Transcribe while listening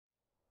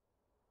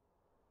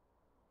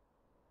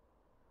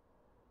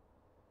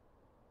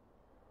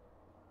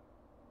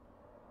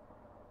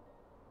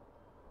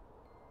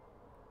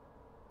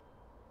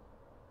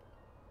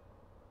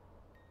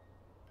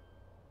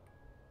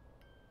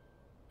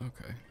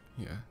Okay,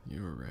 yeah,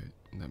 you were right.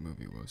 That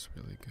movie was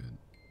really good.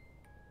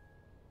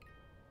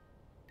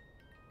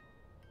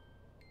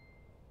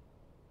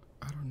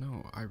 I don't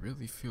know, I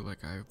really feel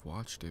like I've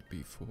watched it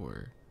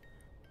before.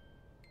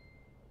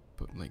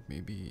 But like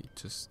maybe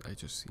I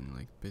just seen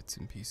like bits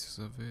and pieces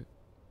of it.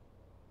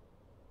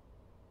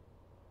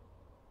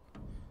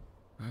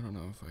 I don't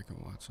know if I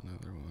can watch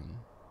another one.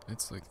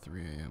 It's like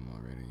 3 a.m.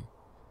 already.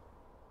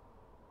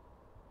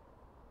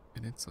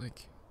 And it's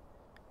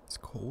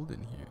cold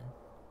in here.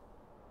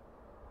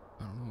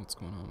 I don't know what's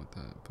going on with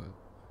that, but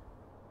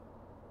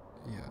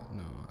yeah,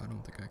 no, I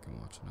don't think I can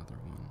watch another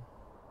one.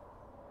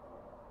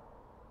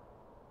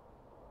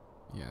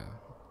 Yeah.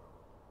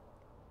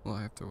 Well,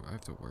 I have to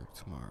work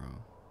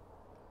tomorrow.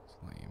 It's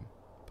lame,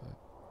 but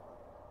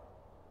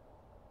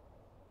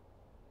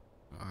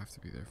I have to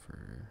be there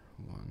for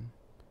 1.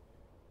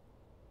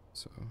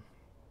 So,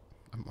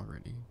 I'm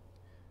already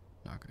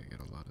not gonna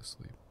get a lot of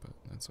sleep, but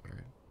that's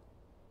alright.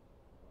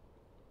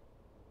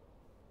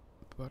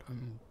 But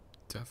I'm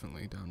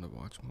definitely down to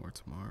watch more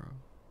tomorrow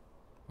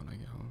when I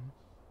get home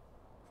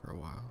for a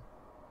while.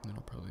 Then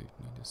I'll probably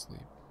need to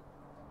sleep.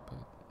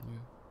 But yeah.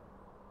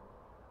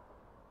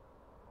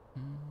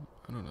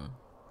 I don't know.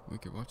 We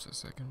could watch the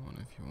second one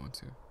if you want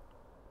to.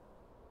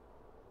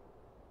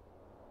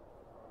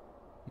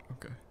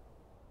 Okay.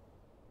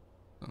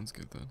 Sounds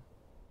good then.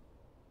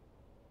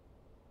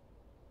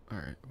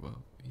 Alright,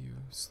 well, you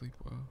sleep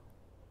well.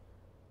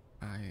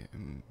 I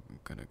am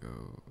gonna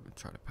go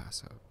try to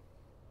pass out.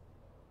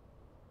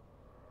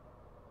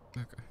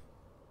 Okay.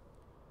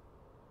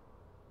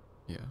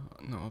 Yeah,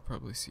 no, I'll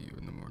probably see you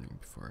in the morning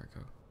before I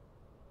go.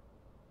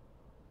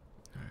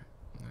 Alright,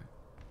 night.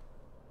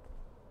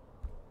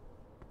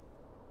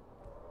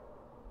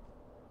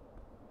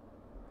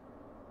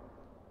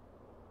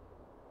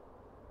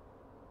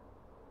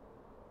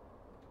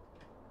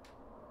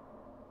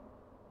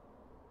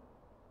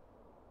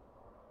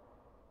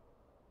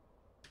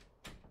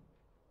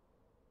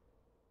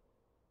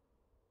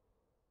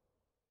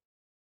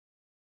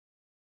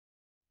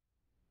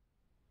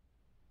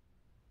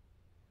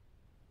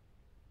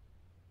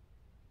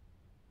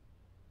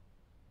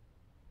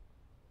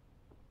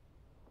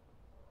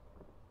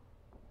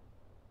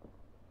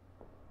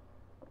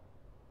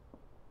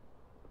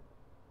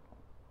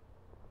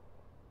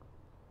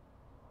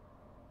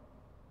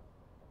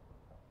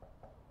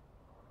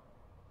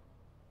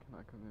 Can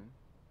I come in?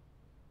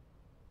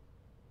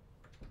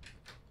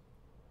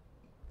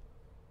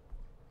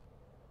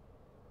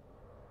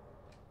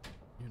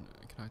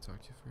 Can I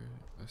talk to you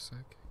for a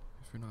sec?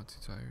 If you're not too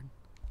tired?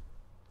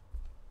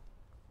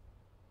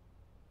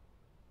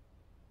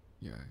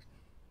 Yeah,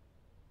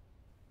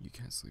 you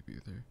can't sleep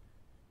either.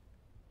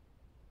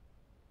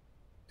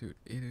 Dude,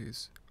 it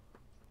is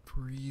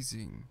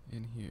freezing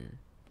in here.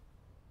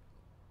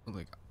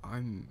 Like,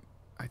 I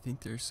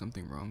think there's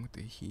something wrong with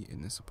the heat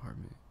in this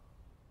apartment.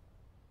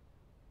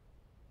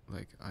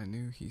 Like, I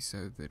knew he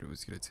said that it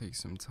was gonna take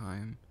some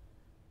time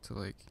to,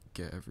 like,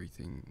 get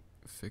everything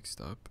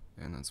fixed up,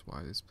 and that's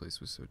why this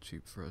place was so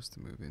cheap for us to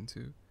move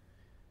into.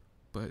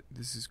 But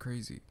this is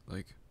crazy.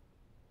 Like,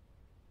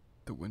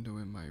 the window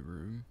in my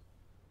room,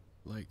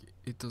 like,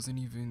 it doesn't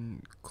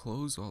even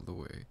close all the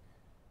way.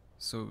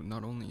 So,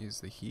 not only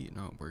is the heat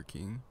not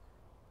working,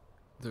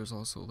 there's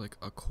also, like,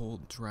 a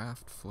cold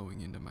draft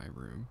flowing into my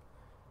room.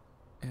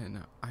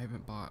 And I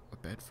haven't bought a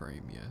bed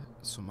frame yet,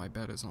 so my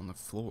bed is on the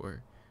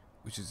floor,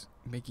 which is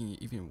making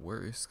it even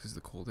worse because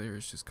the cold air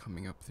is just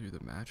coming up through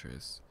the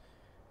mattress.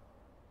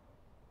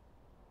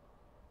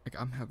 Like,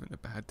 I'm having a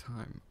bad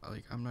time.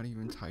 Like, I'm not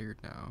even tired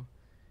now.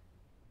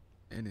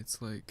 And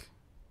it's like,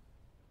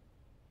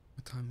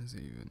 what time is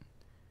it even?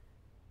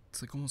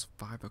 It's like almost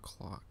 5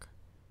 o'clock.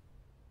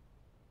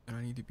 And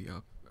I need to be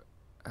up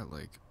at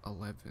like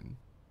 11.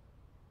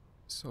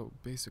 So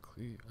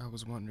basically, I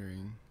was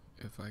wondering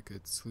if I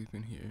could sleep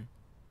in here.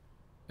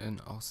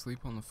 And I'll sleep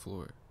on the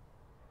floor.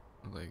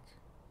 Like,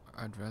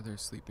 I'd rather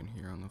sleep in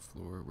here on the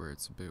floor where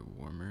it's a bit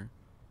warmer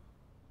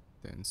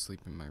than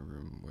sleep in my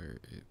room where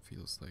it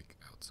feels like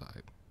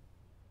outside.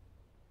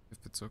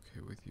 If it's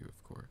okay with you,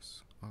 of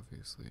course,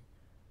 obviously.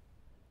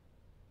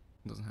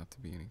 It doesn't have to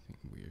be anything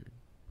weird.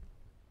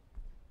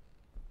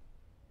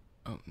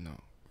 Oh,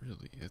 no,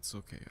 really, it's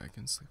okay. I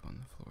can sleep on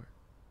the floor.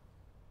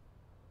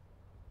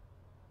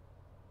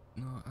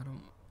 No, I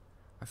don't.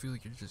 I feel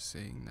like you're just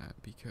saying that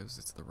because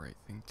it's the right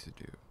thing to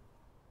do.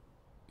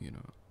 You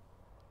know?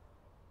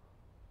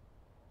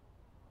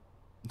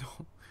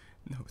 No,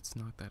 no, it's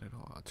not that at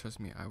all. Trust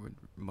me, I would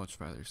much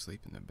rather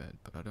sleep in the bed,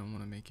 but I don't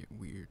want to make it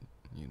weird,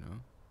 you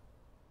know?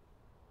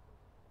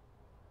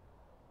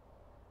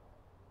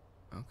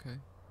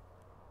 Okay.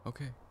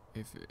 Okay.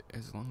 If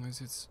as long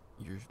as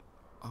you're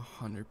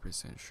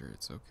 100% sure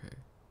it's okay.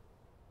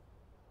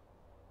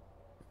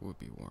 It would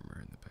be warmer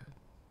in the bed.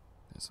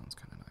 That sounds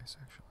kind of nice,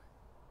 actually.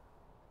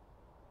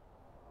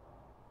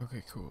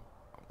 Okay, cool.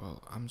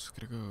 Well, I'm just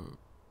gonna go.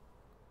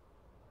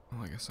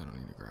 Well, I guess I don't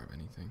need to grab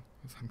anything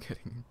if I'm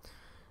getting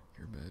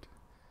your bed.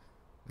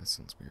 That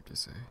sounds weird to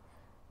say.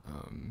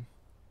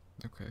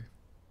 Okay.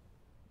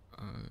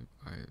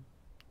 I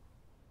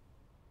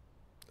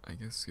I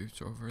guess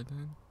scooch over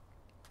then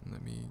and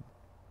let me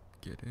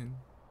get in.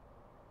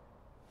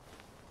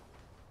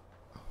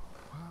 Oh,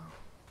 wow.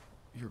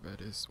 Your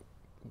bed is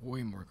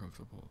way more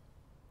comfortable.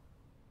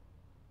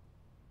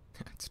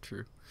 That's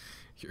true.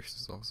 Yours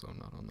is also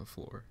not on the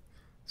floor,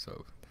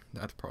 so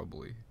that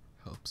probably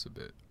helps a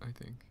bit, I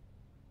think.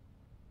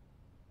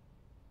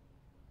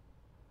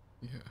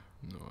 Yeah,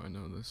 no, I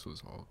know this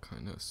was all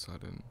kind of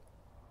sudden.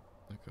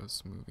 Like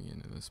us moving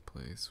into this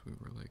place, we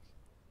were like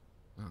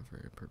not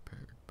very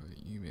prepared,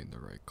 but you made the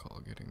right call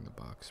getting the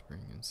box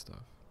spring and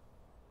stuff.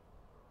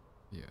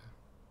 Yeah.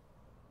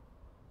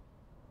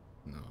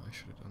 No, I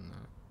should have done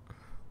that.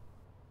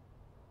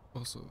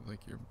 Also,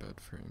 like your bed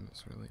frame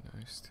is really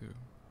nice too.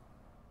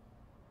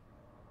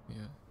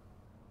 Yeah.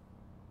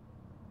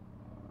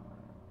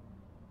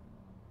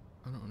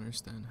 I don't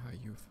understand how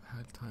you've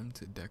had time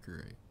to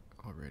decorate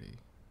already.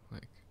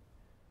 Like,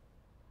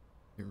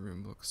 your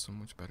room looks so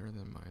much better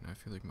than mine. I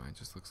feel like mine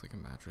just looks like a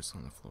mattress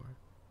on the floor.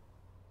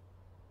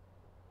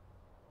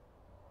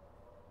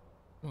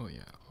 Well,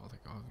 yeah,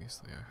 like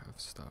obviously I have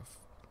stuff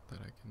that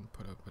I can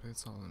put up, but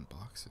it's all in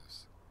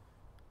boxes.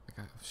 Like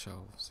I have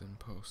shelves and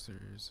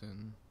posters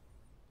and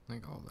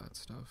like all that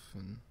stuff,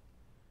 and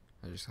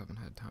I just haven't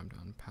had time to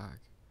unpack.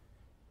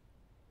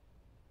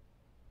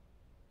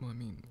 Well, I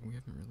mean, we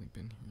haven't really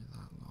been here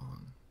that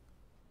long.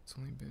 It's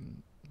only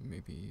been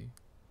maybe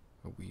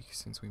a week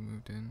since we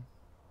moved in.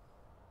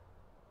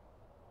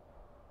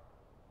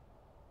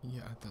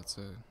 Yeah, that's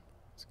a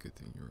good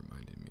thing you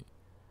reminded me.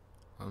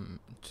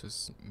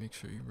 Just make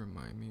sure you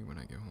remind me when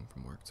I get home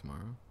from work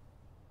tomorrow,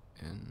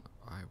 and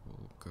I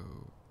will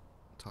go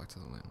talk to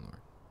the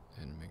landlord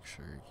and make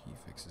sure he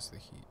fixes the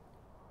heat.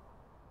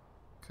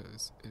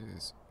 Because it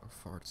is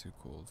far too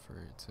cold for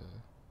it to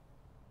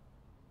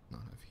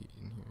not have heat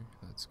in here.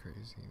 That's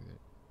crazy that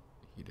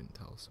he didn't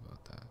tell us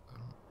about that. I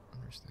don't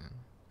understand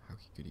how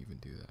he could even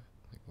do that.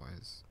 Like, why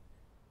is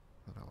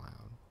that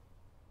allowed?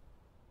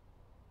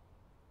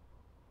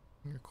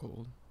 You're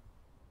cold.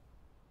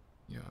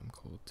 Yeah, I'm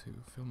cold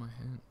too. Feel my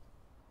hand.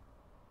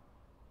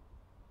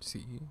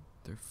 See?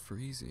 They're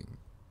freezing.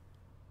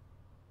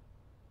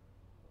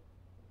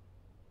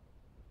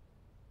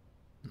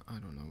 I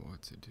don't know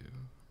what to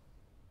do.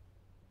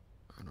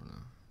 I don't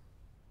know.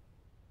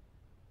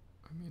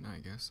 I mean, I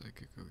guess I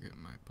could go get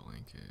my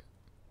blanket.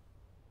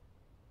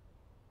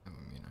 That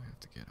would mean I have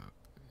to get up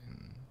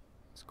and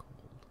it's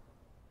cold.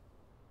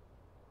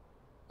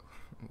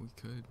 We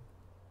could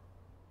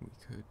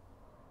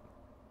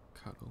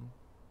cuddle.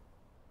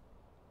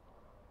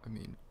 I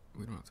mean,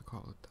 we don't have to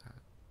call it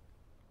that.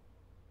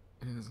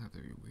 And it doesn't have to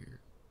be weird.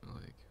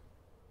 Like,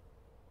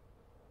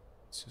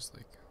 it's just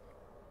like,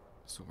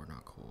 so we're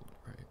not cold,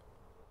 right?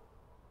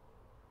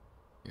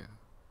 Yeah.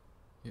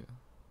 Yeah.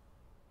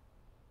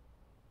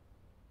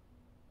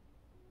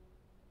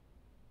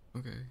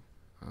 Okay.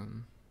 I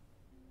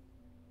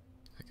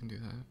can do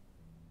that.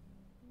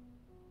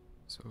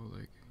 So,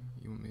 like,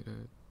 you want me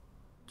to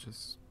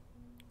just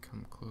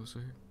come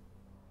closer?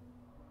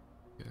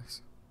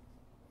 Yes.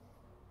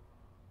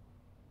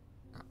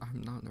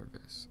 I'm not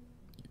nervous.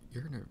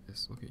 You're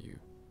nervous. Look at you.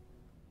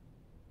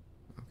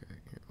 Okay.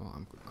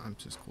 Well, I'm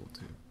just cold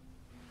too.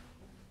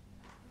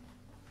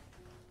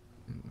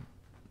 And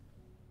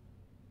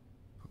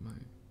put my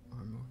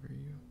arm over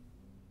you.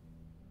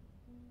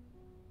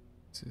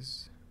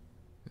 This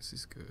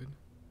is good.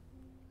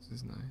 This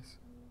is nice.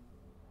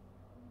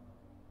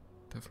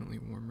 Definitely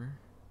warmer.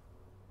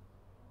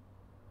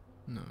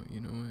 No, you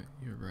know what?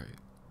 You're right.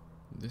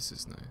 This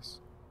is nice.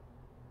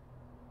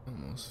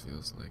 Almost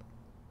feels like,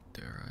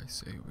 dare I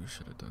say, we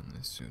should have done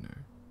this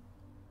sooner.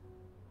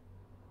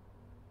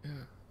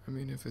 Yeah, I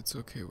mean, if it's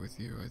okay with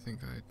you, I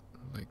think I'd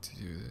like to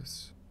do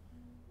this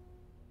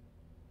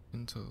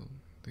until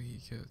the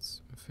heat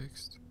gets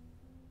fixed.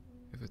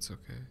 If it's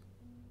okay.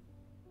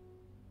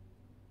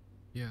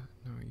 Yeah,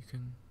 no,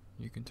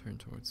 you can turn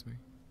towards me.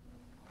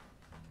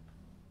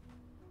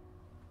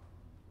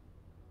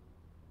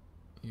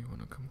 You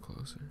wanna come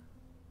closer?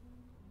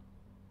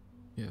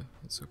 Yeah,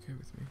 it's okay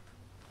with me.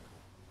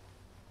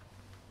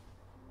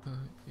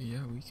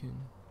 Yeah, we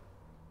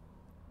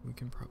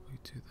can probably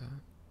do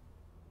that.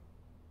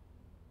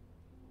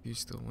 You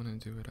still wanna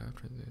do it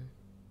after the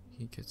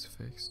heat gets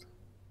fixed?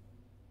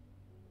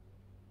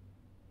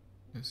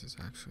 This is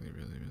actually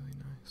really, really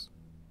nice.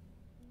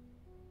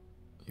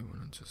 You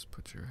wanna just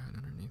put your head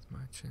underneath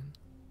my chin?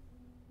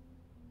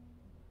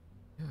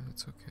 Yeah,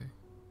 it's okay.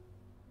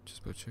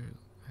 Just put your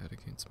head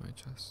against my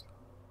chest.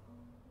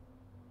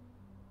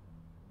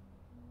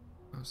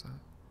 How's that?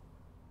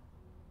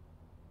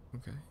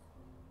 Okay.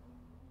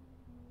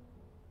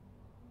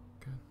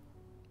 Good.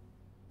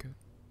 Good.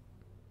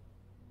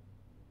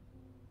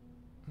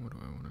 What do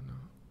I want to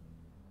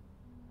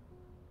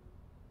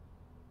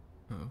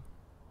know? Oh.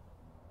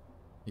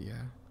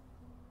 Yeah.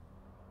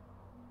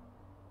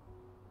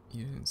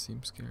 You didn't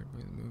seem scared by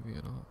the movie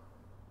at all.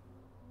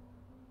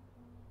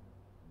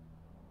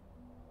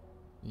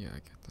 Yeah, I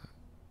get that.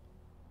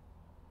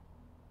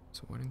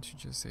 So why didn't you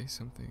just say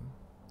something?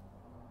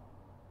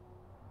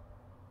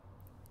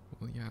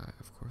 Well, yeah,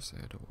 of course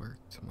I had to work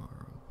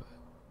tomorrow, but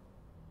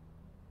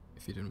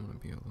If you didn't want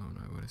to be alone,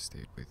 I would have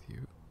stayed with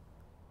you.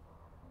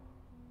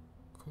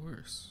 Of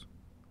course.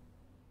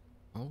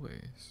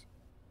 Always.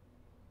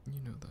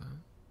 You know that.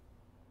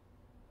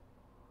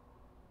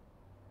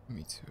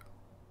 Me too.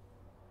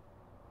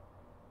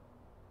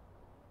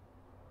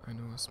 I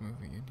know us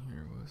moving in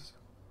here was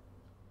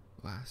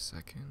last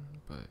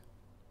second, but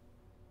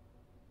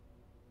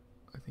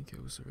I think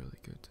it was a really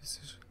good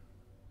decision.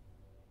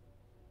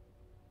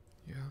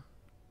 Yeah?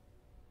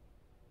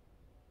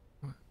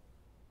 What?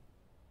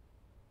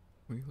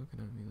 What are you looking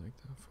at me like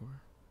that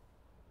for?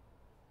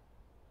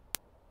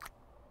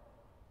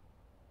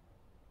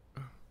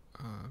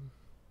 Oh,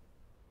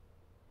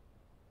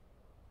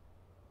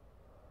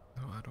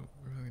 no, I don't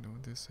really know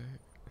what to say.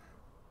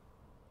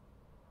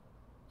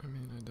 I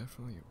mean, I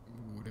definitely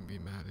wouldn't be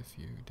mad if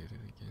you did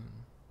it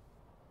again.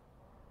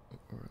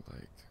 Or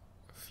like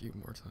a few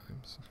more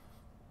times.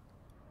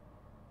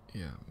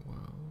 Yeah,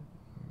 well,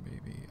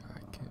 maybe I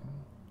can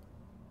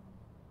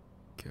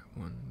get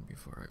one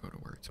before I go to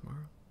work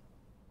tomorrow.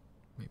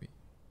 Maybe.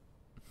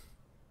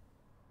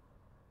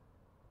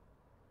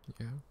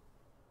 Yeah?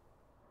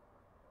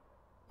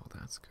 Well,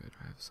 that's good.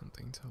 I have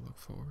something to look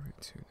forward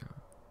to now.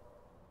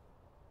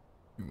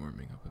 You're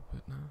warming up a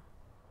bit now?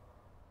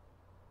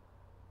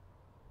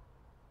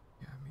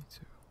 Yeah, me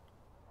too.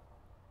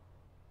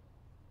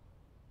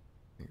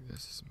 I think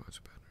this is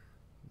much better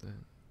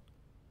than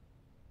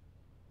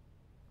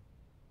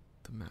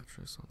the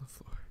mattress on the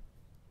floor.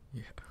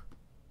 Yeah.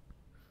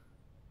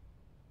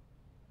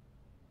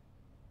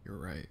 You're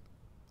right.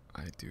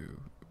 I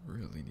do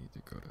really need to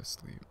go to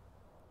sleep.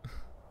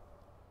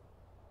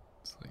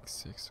 It's like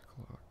 6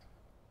 o'clock.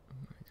 Oh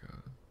my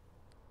god.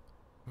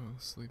 Well,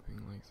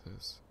 sleeping like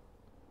this,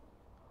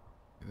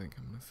 I think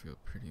I'm gonna feel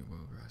pretty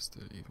well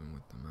rested even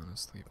with the amount of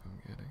sleep I'm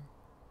getting.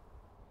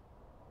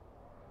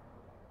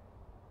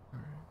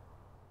 Alright.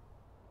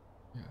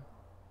 Yeah.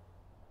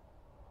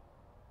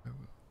 I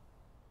will.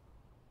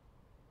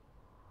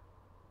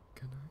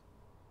 Good night.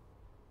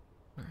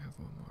 I have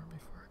one more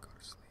before I go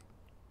to sleep.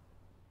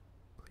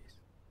 Please.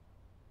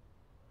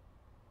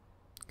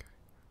 Okay.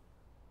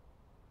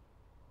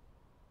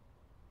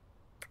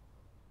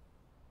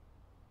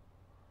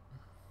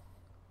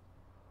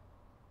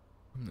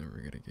 I'm never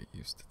gonna get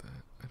used to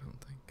that, I don't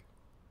think.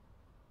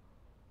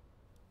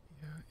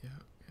 Yeah.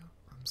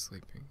 I'm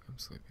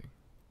sleeping.